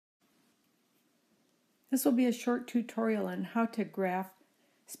This will be a short tutorial on how to graph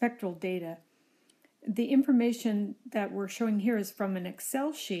spectral data. The information that we're showing here is from an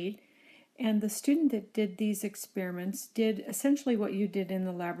Excel sheet, and the student that did these experiments did essentially what you did in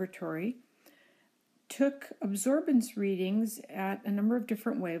the laboratory, took absorbance readings at a number of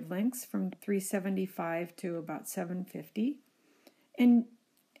different wavelengths from 375 to about 750, and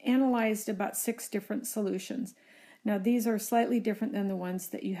analyzed about 6 different solutions. Now these are slightly different than the ones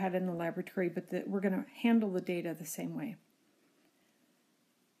that you had in the laboratory, but we're going to handle the data the same way.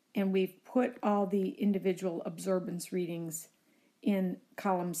 And we've put all the individual absorbance readings in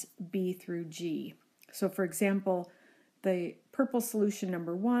columns B through G. So for example, the purple solution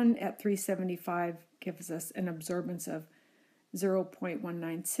number 1 at 375 gives us an absorbance of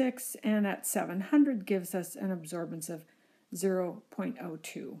 0.196, and at 700 gives us an absorbance of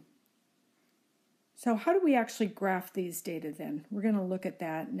 0.02. So how do we actually graph these data then? We're going to look at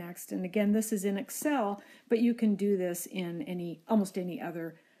that next. And again, this is in Excel, but you can do this in almost any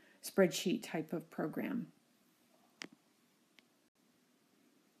other spreadsheet type of program.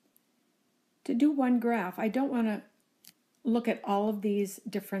 To do one graph, I don't want to look at all of these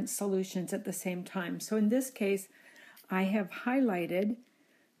different solutions at the same time. So in this case, I have highlighted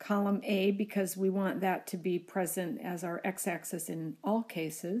column A because we want that to be present as our x-axis in all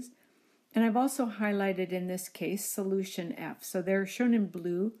cases. And I've also highlighted in this case solution F. So they're shown in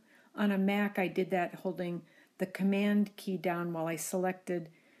blue. On a Mac, I did that holding the Command key down while I selected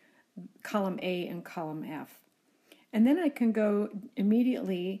column A and column F. And then I can go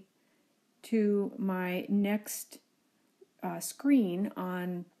immediately to my next screen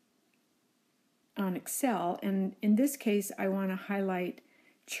on Excel, and in this case I want to highlight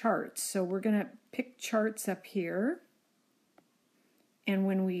charts. So we're going to pick charts up here, and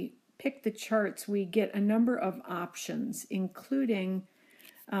when we pick the charts we get a number of options, including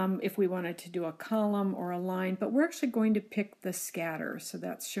if we wanted to do a column or a line, but we're actually going to pick the scatter, so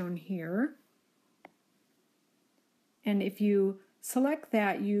that's shown here. And if you select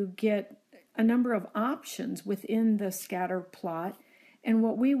that, you get a number of options within the scatter plot, and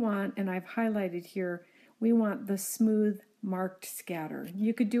what we want, and I've highlighted here, we want the smooth marked scatter.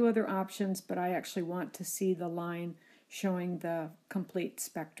 You could do other options, but I actually want to see the line showing the complete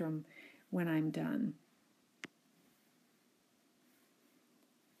spectrum when I'm done.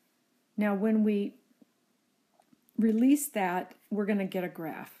 Now when we release that, we're going to get a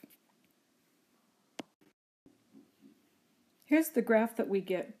graph. Here's the graph that we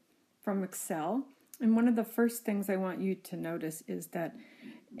get from Excel, and one of the first things I want you to notice is that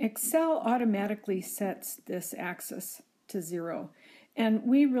Excel automatically sets this axis to 0, and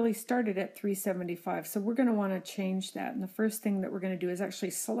we really started at 375, so we're going to want to change that. And the first thing that we're going to do is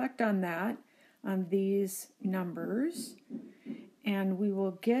actually select on that, on these numbers, and we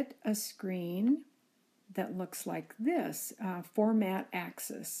will get a screen that looks like this, Format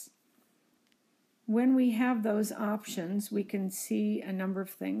Axis. When we have those options, we can see a number of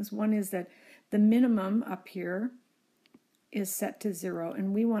things. One is that the minimum up here is set to 0,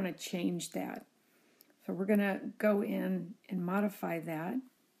 and we want to change that. So we're going to go in and modify that.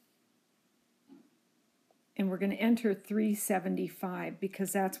 And we're going to enter 375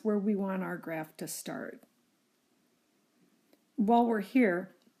 because that's where we want our graph to start. While we're here,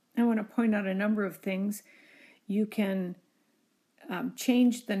 I want to point out a number of things. You can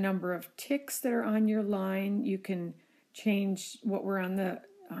change the number of ticks that are on your line. You can change what we're on the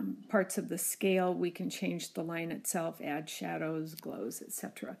parts of the scale. We can change the line itself, add shadows, glows,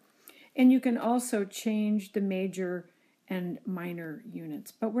 etc. And you can also change the major and minor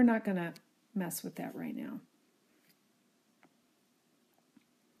units, but we're not going to mess with that right now.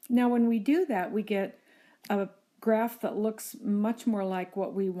 Now when we do that, we get a graph that looks much more like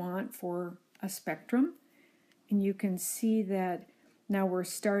what we want for a spectrum. And you can see that now we're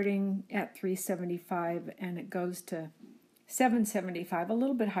starting at 375 and it goes to 775, a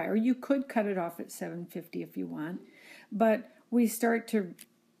little bit higher. You could cut it off at 750 if you want, but we start to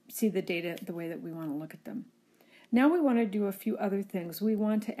see the data the way that we want to look at them. Now we want to do a few other things. We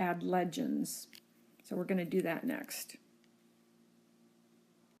want to add legends, so we're going to do that next.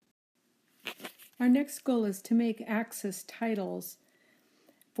 Our next goal is to make axis titles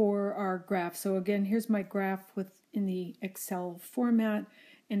for our graph. So again, here's my graph in the Excel format,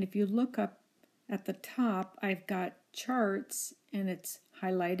 and if you look up at the top, I've got charts and it's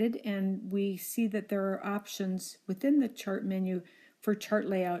highlighted, and we see that there are options within the chart menu for chart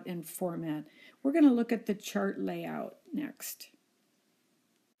layout and format. We're going to look at the chart layout next.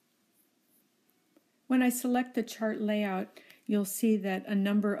 When I select the chart layout, you'll see that a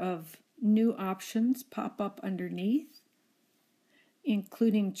number of new options pop up underneath.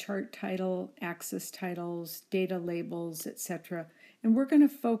 including chart title, axis titles, data labels, etc. And we're going to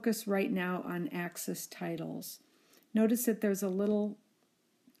focus right now on axis titles. Notice that there's a little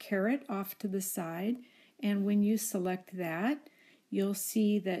caret off to the side, and when you select that, you'll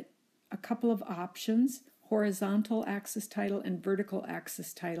see that a couple of options, horizontal axis title and vertical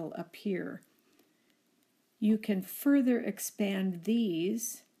axis title, appear. You can further expand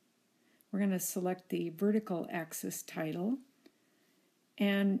these. We're going to select the vertical axis title,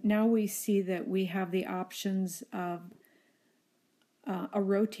 and now we see that we have the options of a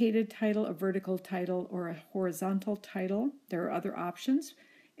rotated title, a vertical title, or a horizontal title. There are other options,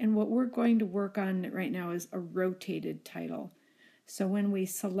 and what we're going to work on right now is a rotated title. So when we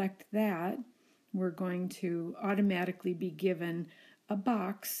select that, we're going to automatically be given a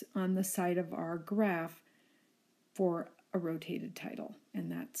box on the side of our graph for a rotated title,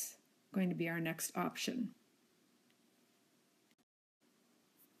 and that's going to be our next option.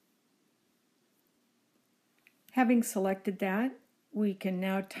 Having selected that, we can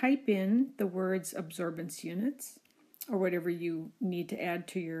now type in the words absorbance units, or whatever you need to add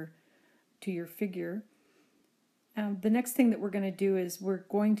to your figure. The next thing that we're going to do is we're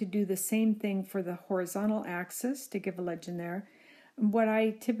going to do the same thing for the horizontal axis to give a legend there. And what I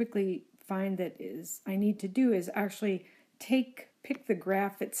typically find that is I need to do is actually pick the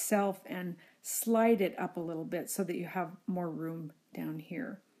graph itself and slide it up a little bit so that you have more room down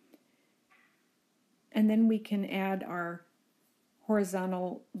here. And then we can add our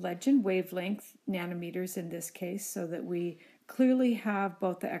horizontal legend, wavelength, nanometers in this case, so that we clearly have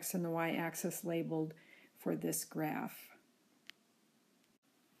both the x and the y axis labeled for this graph.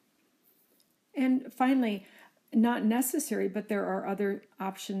 And finally, not necessary, but there are other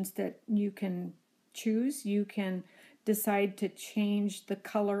options that you can choose. You can decide to change the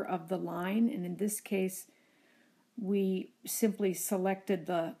color of the line, and in this case, we simply selected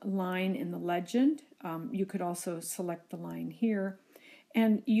the line in the legend. You could also select the line here,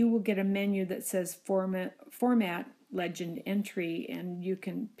 and you will get a menu that says format legend entry, and you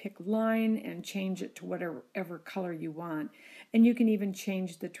can pick line and change it to whatever color you want. And you can even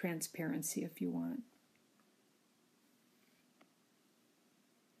change the transparency if you want.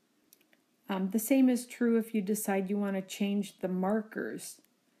 The same is true if you decide you want to change the markers.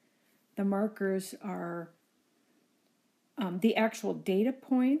 The markers are the actual data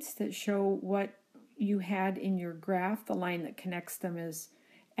points that show what you had in your graph. The line that connects them is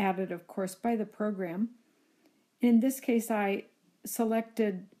added, of course, by the program. In this case, I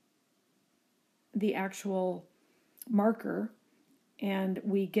selected the actual marker, and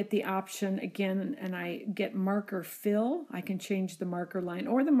we get the option again, and I get marker fill. I can change the marker line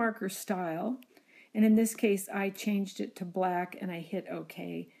or the marker style. And in this case, I changed it to black, and I hit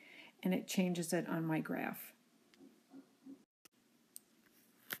OK, and it changes it on my graph.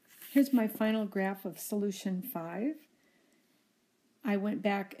 Here's my final graph of solution 5. I went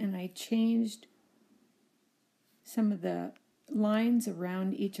back and I changed some of the lines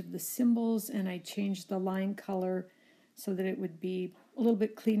around each of the symbols, and I changed the line color so that it would be a little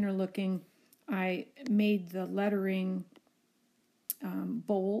bit cleaner looking. I made the lettering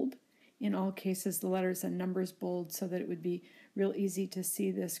bold. In all cases, the letters and numbers bold so that it would be real easy to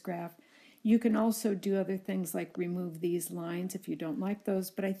see this graph. You can also do other things like remove these lines if you don't like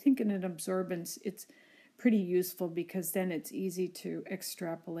those, but I think in an absorbance it's pretty useful because then it's easy to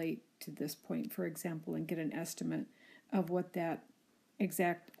extrapolate to this point, for example, and get an estimate of what that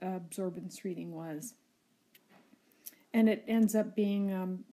exact absorbance reading was. And it ends up being